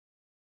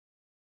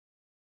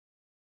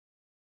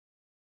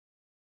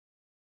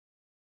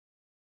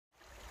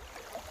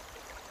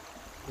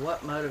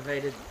What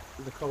motivated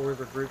the Coal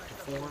River Group to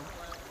form?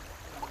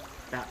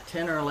 About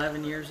 10 or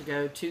 11 years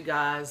ago, two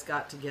guys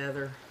got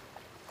together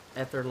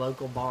at their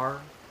local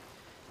bar,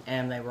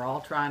 and they were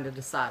all trying to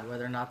decide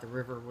whether or not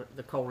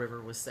the Coal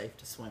River was safe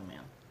to swim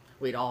in.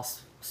 We'd all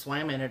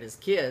swam in it as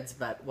kids,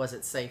 but was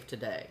it safe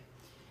today?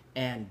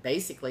 And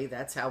basically,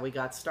 that's how we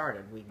got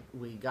started.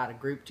 We got a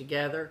group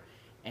together,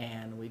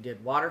 and we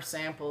did water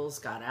samples,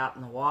 got out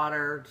in the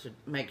water to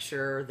make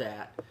sure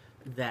that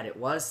it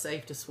was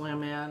safe to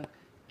swim in,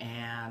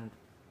 and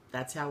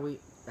that's how we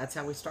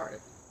started.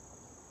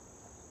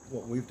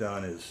 What we've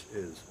done is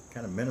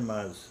kind of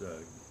minimize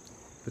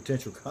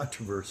potential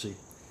controversy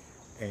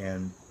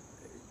and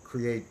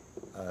create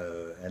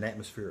an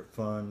atmosphere of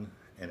fun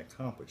and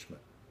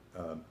accomplishment.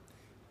 Um,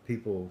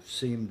 People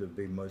seem to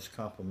be most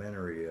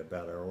complimentary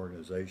about our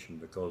organization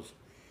because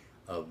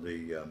of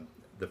the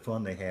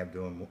fun they have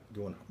doing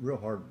real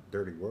hard,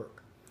 dirty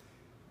work.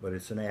 But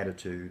it's an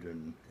attitude,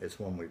 and it's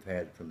one we've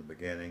had from the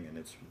beginning, and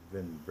it's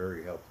been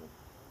very helpful.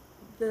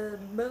 The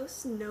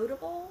most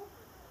notable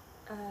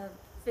uh,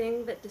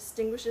 thing that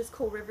distinguishes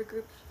Coal River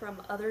Group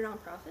from other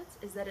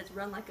nonprofits is that it's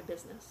run like a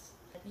business.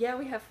 Yeah,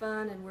 we have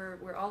fun and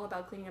we're all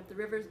about cleaning up the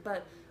rivers,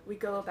 but we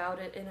go about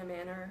it in a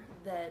manner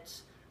that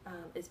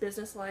is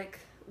businesslike.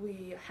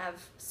 We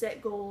have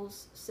set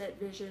goals, set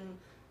vision.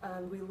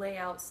 We lay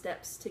out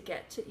steps to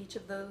get to each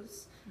of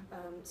those.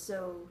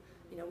 So,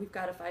 we've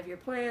got a 5-year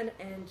plan,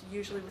 and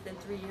usually within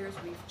 3 years,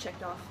 we've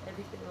checked off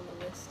everything on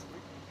the list.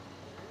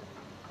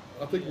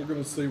 I think we're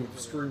going to see with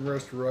the stream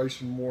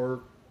restoration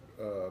work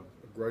a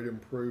great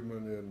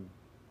improvement in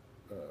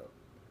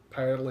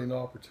paddling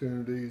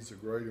opportunities, a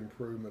great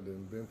improvement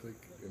in benthic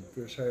and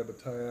fish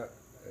habitat,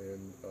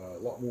 and a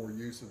lot more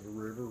use of the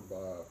river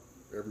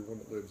by everyone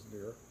that lives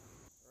near.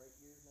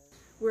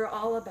 We're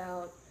all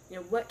about,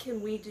 what can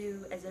we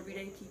do as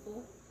everyday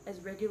people, as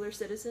regular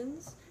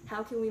citizens?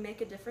 How can we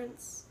make a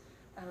difference?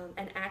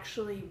 And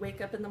actually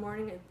wake up in the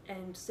morning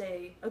and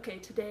say, okay,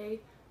 today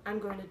I'm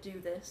going to do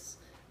this.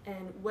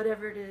 And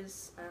whatever it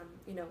is,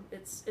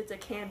 it's a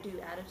can-do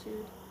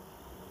attitude.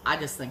 I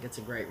just think it's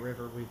a great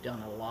river. We've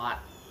done a lot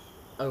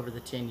over the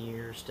 10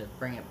 years to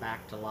bring it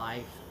back to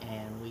life,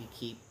 and we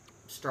keep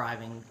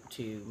striving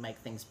to make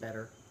things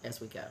better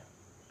as we go.